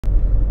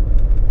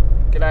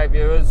G'day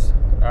viewers.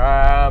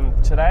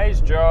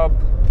 Today's job,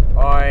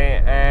 I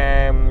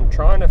am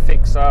trying to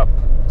fix up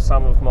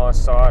some of my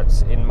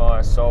sites in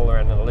my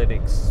solar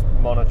analytics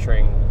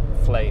monitoring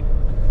fleet.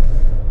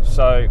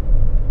 So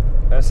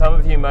as some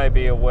of you may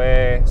be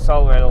aware,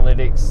 Solar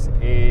Analytics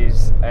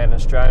is an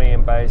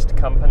Australian based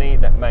company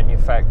that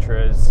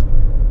manufactures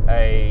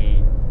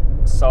a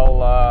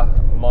solar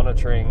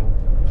monitoring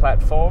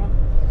platform.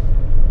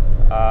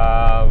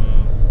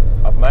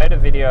 I've made a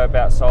video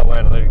about Solar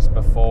Analytics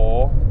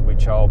before,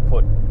 which I'll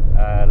put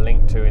a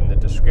link to in the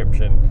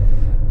description.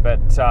 But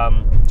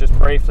just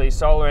briefly,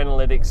 Solar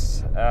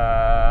Analytics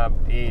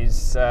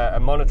is a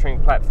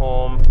monitoring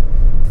platform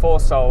for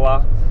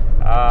solar.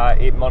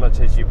 It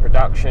monitors your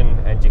production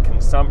and your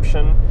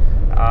consumption,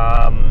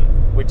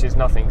 which is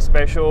nothing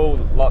special.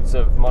 Lots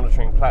of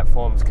monitoring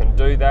platforms can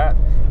do that.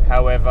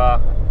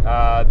 However,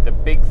 the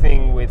big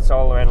thing with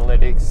Solar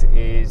Analytics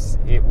is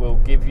it will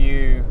give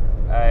you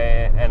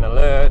an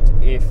alert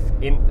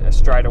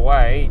straight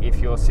away if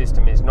your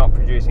system is not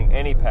producing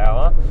any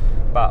power,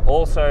 but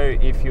also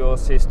if your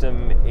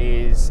system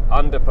is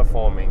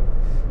underperforming,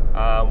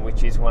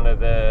 which is one of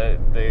the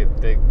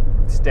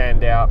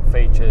standout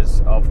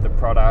features of the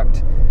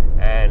product.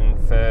 And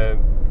for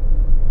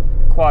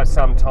quite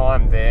some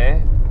time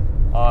there,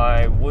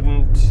 I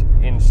wouldn't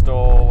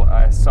install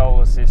a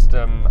solar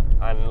system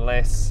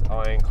unless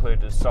I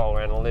included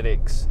Solar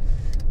Analytics.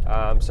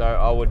 So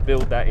I would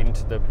build that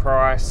into the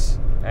price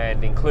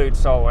and include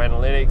Solar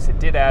Analytics. It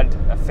did add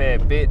a fair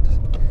bit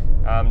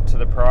to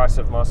the price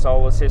of my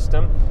solar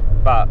system,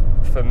 but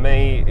for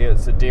me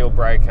it's a deal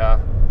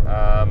breaker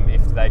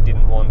if they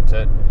didn't want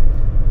it,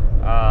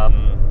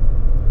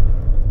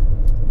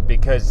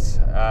 because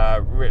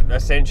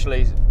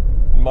essentially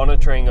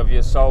monitoring of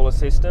your solar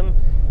system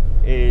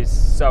is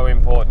so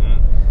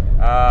important,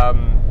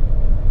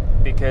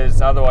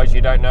 because otherwise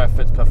you don't know if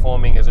it's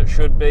performing as it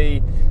should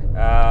be.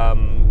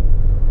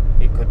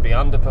 It could be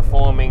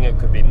underperforming, it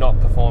could be not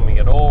performing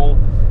at all.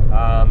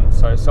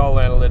 So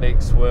Solar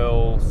Analytics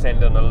will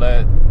send an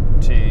alert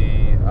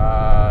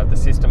to the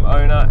system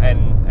owner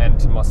and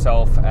to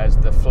myself as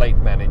the fleet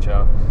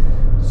manager.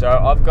 So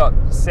I've got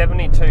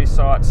 72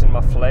 sites in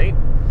my fleet,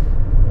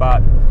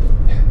 but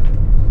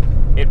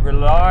it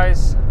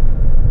relies,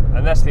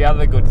 and that's the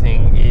other good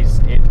thing, is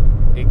it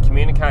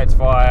communicates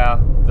via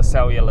the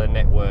cellular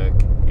network.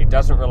 It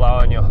doesn't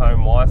rely on your home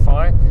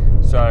Wi-Fi.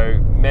 So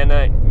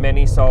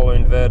many solar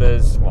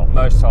inverters, well,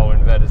 most solar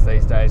inverters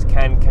these days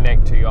can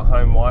connect to your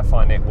home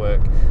Wi-Fi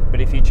network,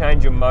 but if you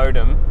change your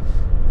modem,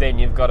 then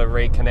you've got to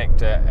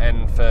reconnect it.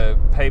 And for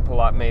people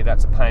like me,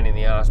 that's a pain in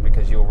the ass,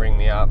 because you'll ring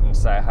me up and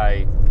say,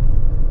 hey,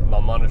 my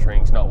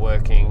monitoring's not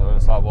working. And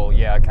it's like, well,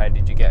 yeah, okay,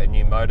 did you get a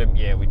new modem?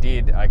 Yeah, we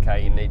did.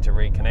 Okay, you need to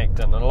reconnect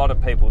it. And a lot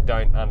of people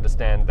don't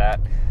understand that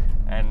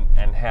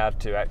and how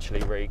to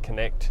actually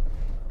reconnect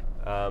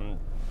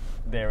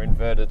their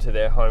inverter to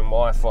their home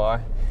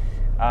Wi-Fi.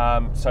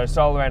 So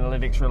Solar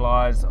Analytics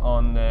relies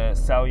on the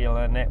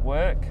cellular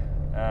network,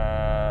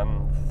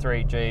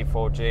 3G,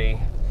 4G,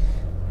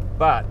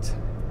 but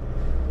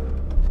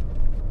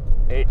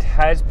it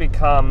has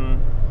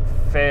become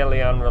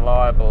fairly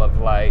unreliable of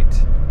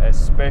late,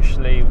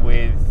 especially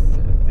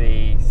with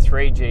the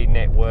 3G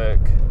network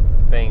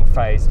being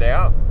phased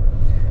out.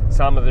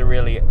 Some of the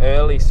really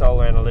early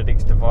Solar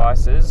Analytics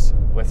devices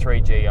were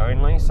 3G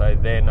only, so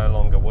they're no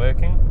longer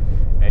working,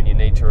 and you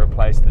need to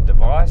replace the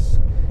device.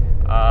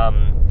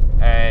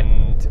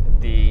 And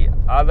the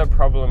other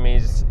problem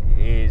is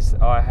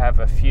I have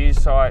a few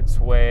sites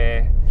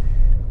where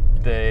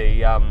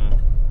the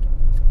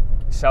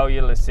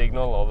cellular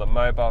signal or the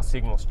mobile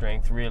signal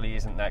strength really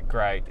isn't that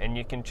great, and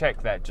you can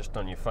check that just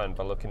on your phone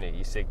by looking at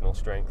your signal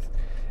strength.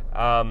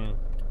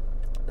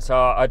 So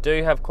I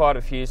do have quite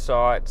a few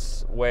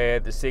sites where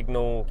the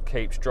signal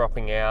keeps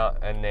dropping out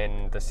and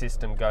then the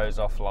system goes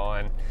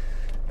offline.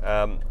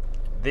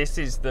 This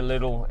is the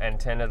little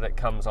antenna that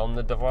comes on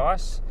the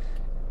device,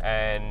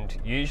 and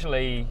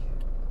usually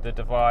the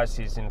device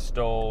is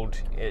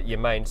installed at your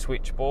main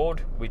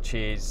switchboard, which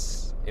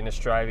is in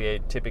Australia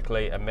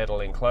typically a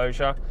metal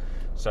enclosure.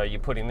 So you're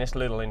putting this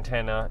little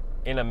antenna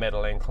in a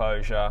metal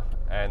enclosure,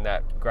 and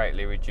that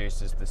greatly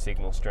reduces the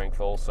signal strength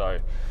also.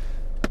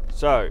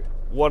 So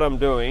what I'm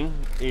doing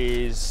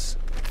is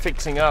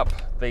fixing up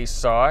these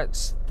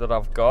sites that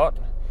I've got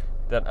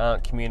that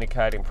aren't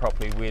communicating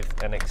properly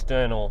with an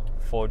external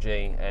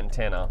 4G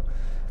antenna.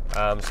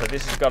 So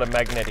this has got a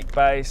magnetic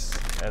base,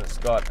 and it's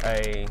got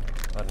a,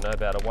 I don't know,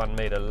 about a 1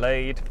 meter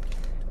lead,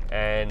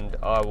 and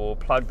I will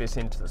plug this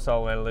into the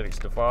Solar Analytics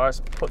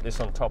device, put this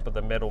on top of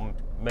the metal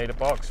meter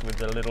box with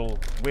the little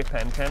whip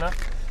antenna,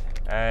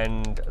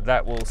 and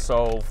that will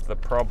solve the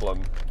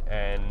problem.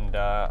 And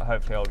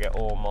hopefully I'll get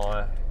all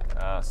my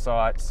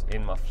sites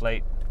in my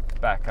fleet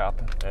back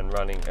up and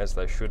running as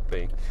they should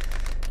be.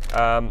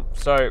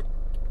 So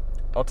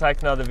I'll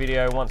take another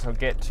video once I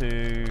get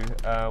to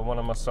one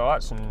of my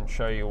sites and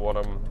show you what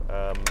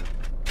I'm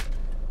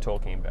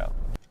talking about.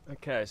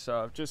 Okay,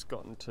 so I've just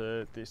gotten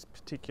to this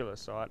particular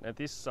site. Now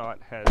this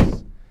site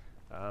has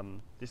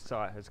This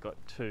site has got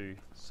 2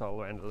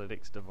 solar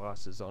analytics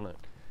devices on it.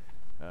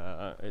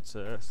 It's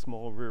a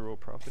small rural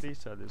property,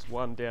 so there's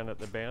one down at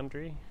the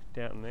boundary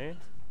down there,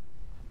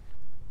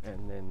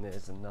 and then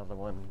there's another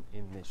one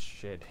in this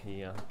shed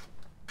here.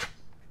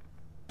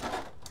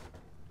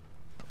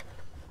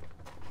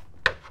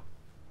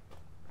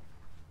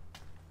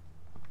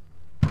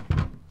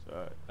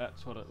 So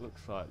that's what it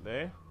looks like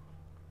there,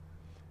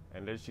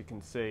 and as you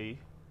can see,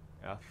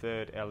 our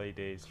third LED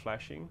is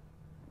flashing,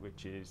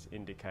 which is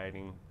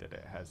indicating that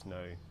it has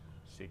no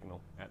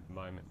signal at the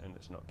moment and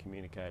it's not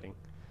communicating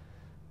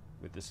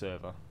with the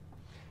server.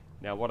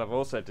 Now what I've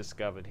also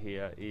discovered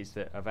here is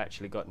that I've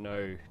actually got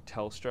no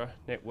Telstra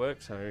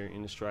network. So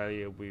in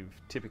Australia we've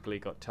typically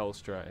got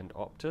Telstra and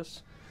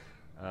Optus.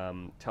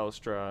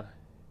 Telstra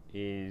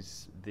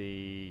is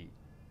the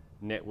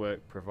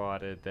network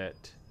provider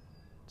that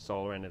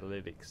Solar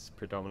Analytics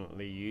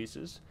predominantly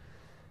uses,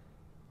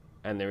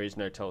 and there is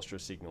no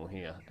Telstra signal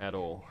here at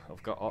all.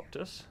 I've got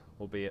Optus,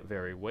 albeit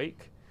very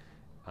weak,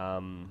 but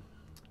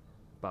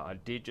I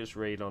did just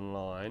read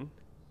online,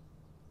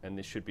 and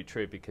this should be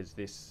true because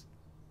this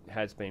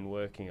has been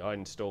working. I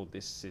installed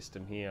this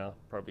system here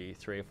probably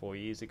 3 or 4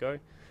 years ago,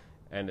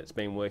 and it's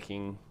been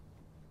working.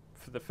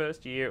 For the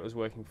first year it was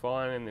working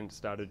fine, and then it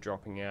started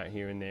dropping out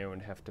here and there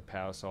and have to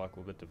power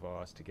cycle the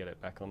device to get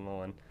it back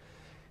online.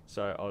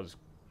 So I was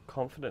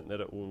confident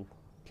that it will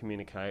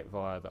communicate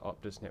via the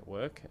Optus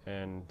network,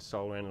 and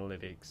Solar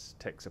Analytics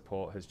tech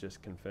support has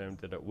just confirmed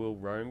that it will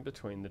roam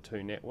between the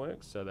 2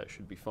 networks, so that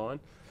should be fine.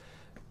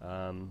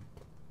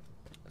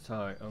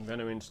 So I'm going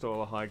to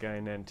install a high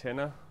gain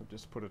antenna. I'll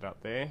just put it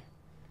up there,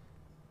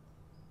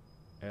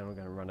 and I'm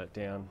going to run it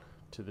down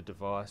to the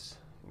device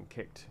and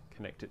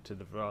connect it to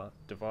the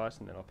device,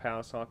 and then I'll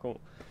power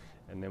cycle,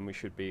 and then we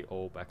should be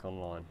all back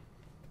online.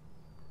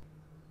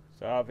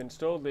 So I've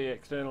installed the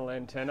external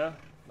antenna,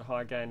 the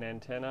high gain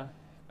antenna.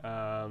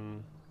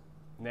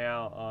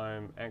 Now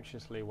I'm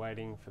anxiously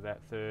waiting for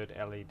that third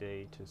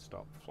LED to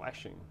stop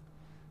flashing.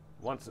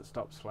 Once it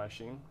stops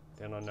flashing,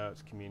 then I know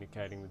it's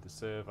communicating with the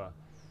server.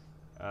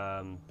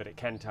 But it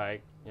can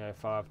take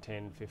 5,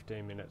 10,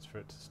 15 minutes for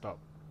it to stop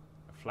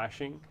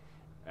flashing,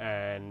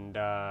 and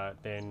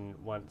then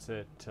once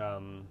it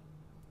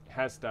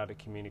has started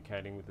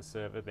communicating with the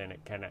server, then it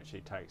can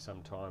actually take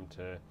some time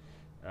to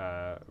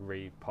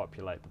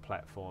repopulate the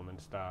platform and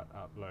start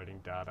uploading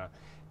data.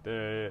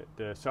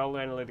 The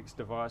Solar Analytics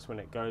device, when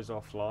it goes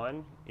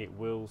offline, it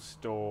will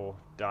store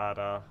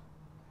data,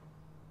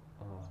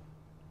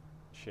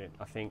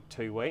 I think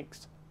 2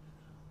 weeks,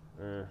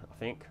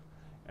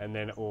 and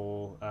then it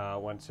will,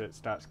 once it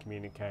starts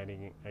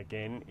communicating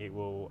again, it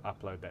will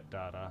upload that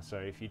data. So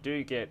if you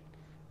do get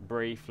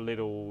brief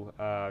little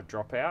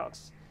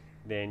dropouts,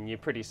 then you're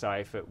pretty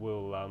safe. It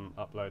will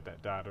upload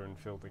that data and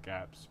fill the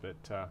gaps,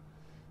 but I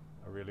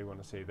really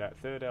want to see that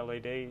third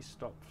LED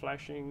stop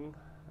flashing.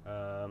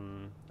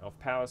 I've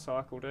power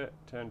cycled it,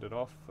 turned it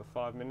off for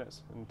 5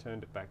 minutes and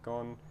turned it back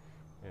on.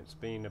 It's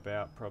been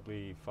about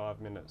probably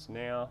 5 minutes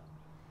now,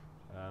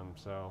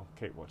 so I'll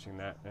keep watching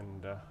that,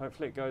 and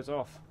hopefully it goes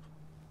off.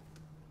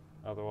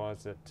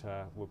 Otherwise it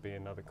will be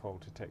another call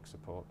to tech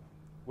support,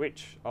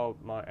 which I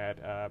might add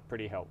are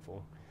pretty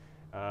helpful.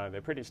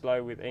 They're pretty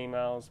slow with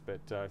emails,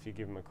 but if you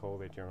give them a call,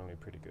 they're generally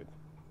pretty good.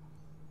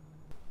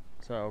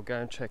 So I'll go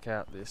and check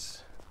out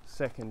this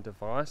second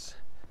device.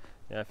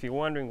 Now if you're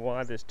wondering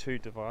why there's 2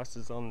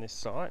 devices on this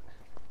site,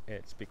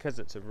 it's because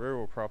it's a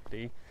rural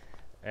property,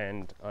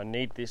 and I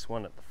need this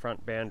one at the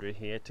front boundary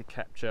here to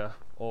capture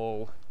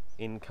all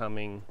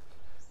incoming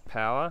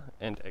power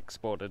and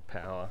exported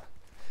power.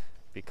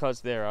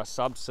 Because there are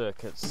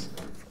sub-circuits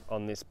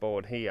on this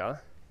board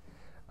here,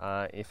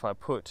 if I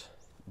put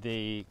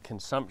the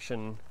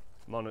consumption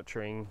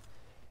monitoring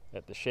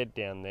at the shed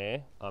down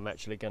there, I'm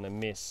actually going to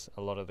miss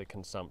a lot of the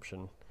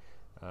consumption.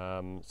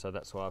 So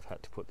that's why I've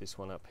had to put this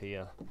one up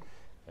here.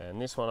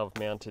 And this one I've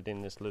mounted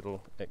in this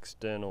little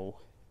external,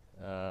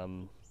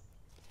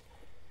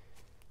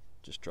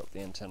 just drop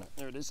the antenna,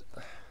 there it is.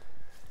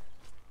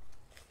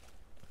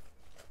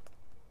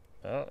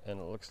 Oh, and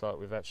it looks like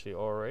we've actually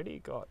already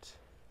got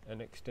an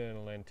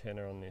external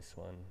antenna on this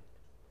one.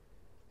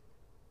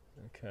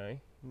 Okay,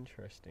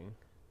 interesting.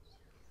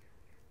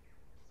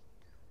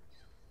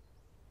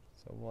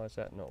 So why is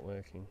that not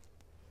working?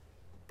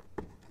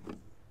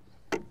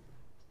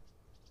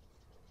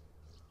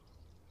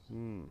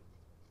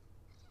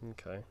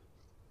 Okay.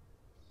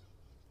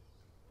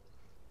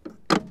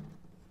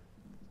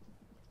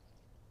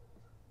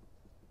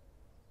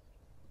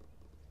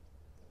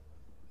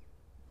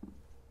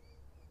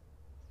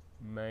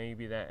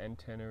 Maybe that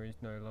antenna is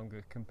no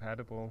longer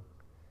compatible.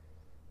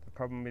 The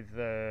problem with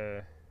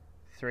the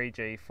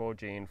 3G,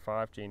 4G and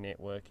 5G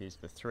network is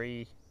the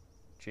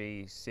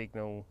 3G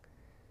signal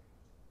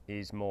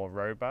is more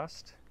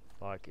robust,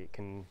 like it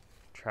can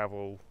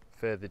travel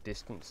further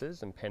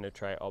distances and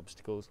penetrate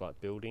obstacles like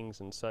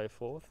buildings and so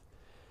forth,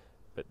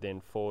 but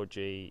then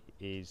 4G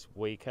is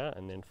weaker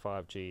and then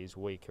 5G is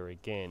weaker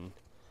again.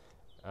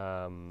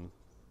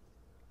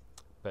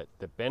 But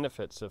the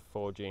benefits of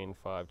 4G and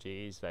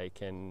 5G is they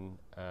can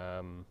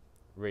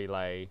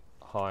relay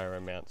higher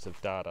amounts of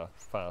data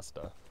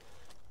faster,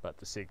 but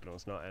the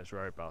signal's not as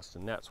robust,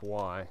 and that's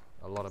why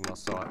a lot of my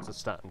sites are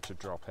starting to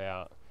drop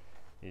out,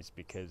 is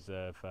because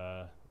of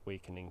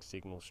weakening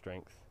signal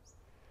strength.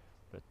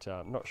 But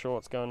I'm not sure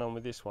what's going on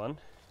with this one.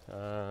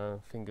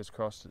 Fingers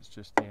crossed it's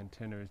just the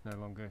antenna is no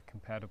longer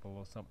compatible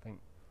or something.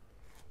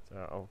 So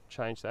I'll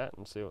change that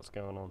and see what's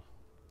going on.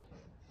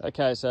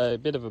 Okay, so a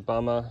bit of a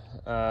bummer.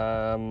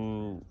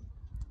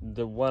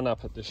 The one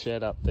up at the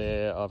shed up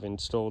there, I've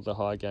installed the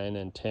high gain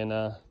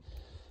antenna.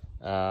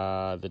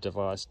 The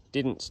device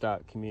didn't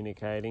start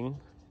communicating,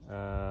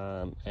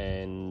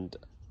 and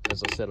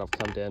as I said, I've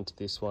come down to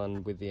this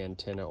one with the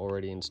antenna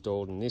already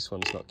installed, and this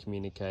one's not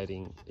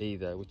communicating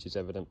either, which is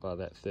evident by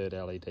that third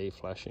LED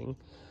flashing.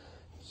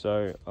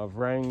 So I've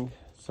rang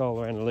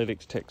Solar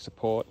Analytics Tech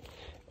Support,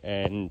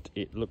 and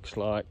it looks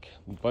like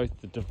both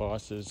the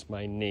devices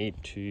may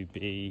need to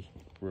be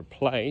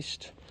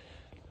replaced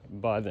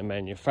by the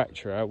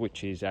manufacturer,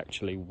 which is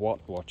actually Watt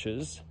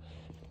Watchers,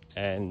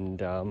 and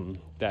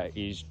that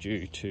is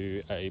due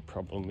to a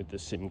problem with the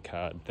SIM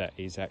card that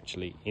is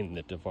actually in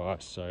the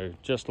device. So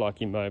just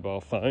like your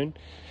mobile phone,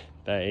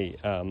 they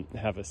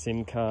have a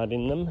SIM card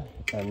in them,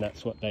 and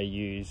that's what they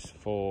use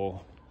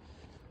for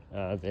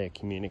their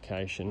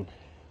communication.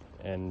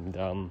 And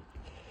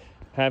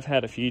have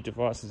had a few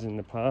devices in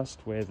the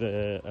past where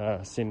the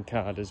SIM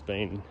card has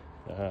been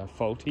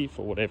faulty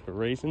for whatever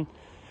reason.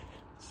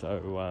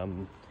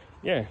 So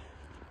yeah,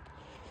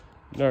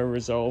 no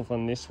resolve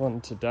on this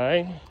one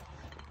today,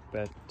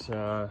 but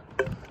the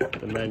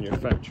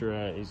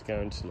manufacturer is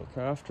going to look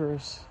after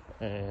us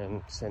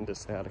and send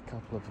us out a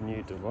couple of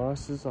new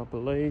devices, I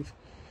believe.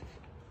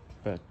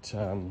 But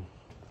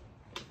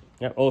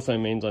that also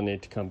means I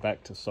need to come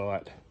back to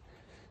site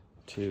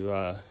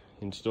to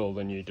install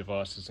the new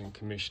devices and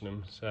commission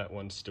them. So that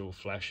one's still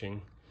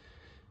flashing.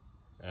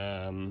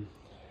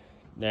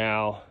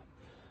 Now,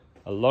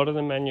 a lot of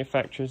the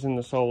manufacturers in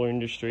the solar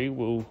industry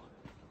will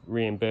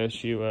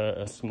reimburse you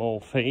a small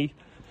fee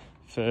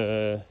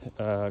for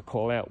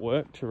call out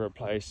work to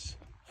replace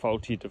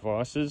faulty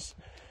devices,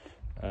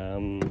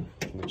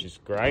 which is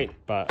great,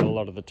 but a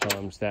lot of the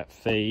times that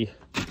fee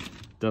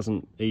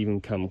doesn't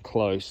even come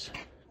close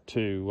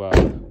to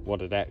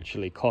what it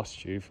actually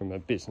costs you from a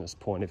business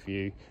point of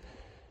view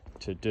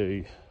to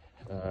do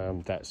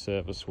that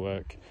service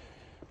work.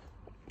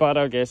 But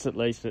I guess at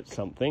least it's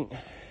something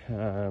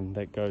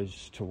that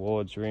goes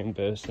towards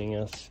reimbursing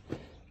us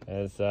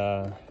as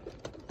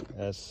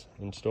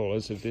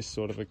installers of this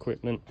sort of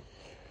equipment.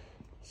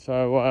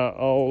 So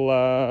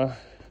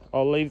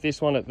I'll leave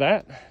this one at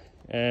that,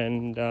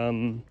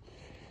 and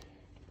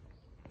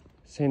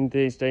send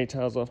these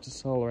details off to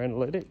Solar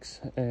Analytics,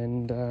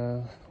 and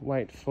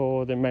wait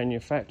for the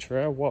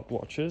manufacturer, Watt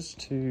Watchers,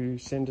 to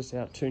send us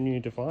out 2 new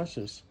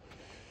devices,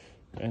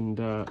 and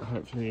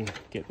hopefully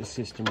get the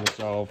system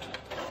resolved,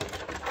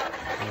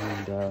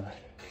 and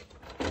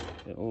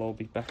it'll all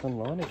be back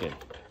online again.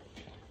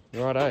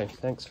 Righto,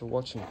 thanks for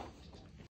watching.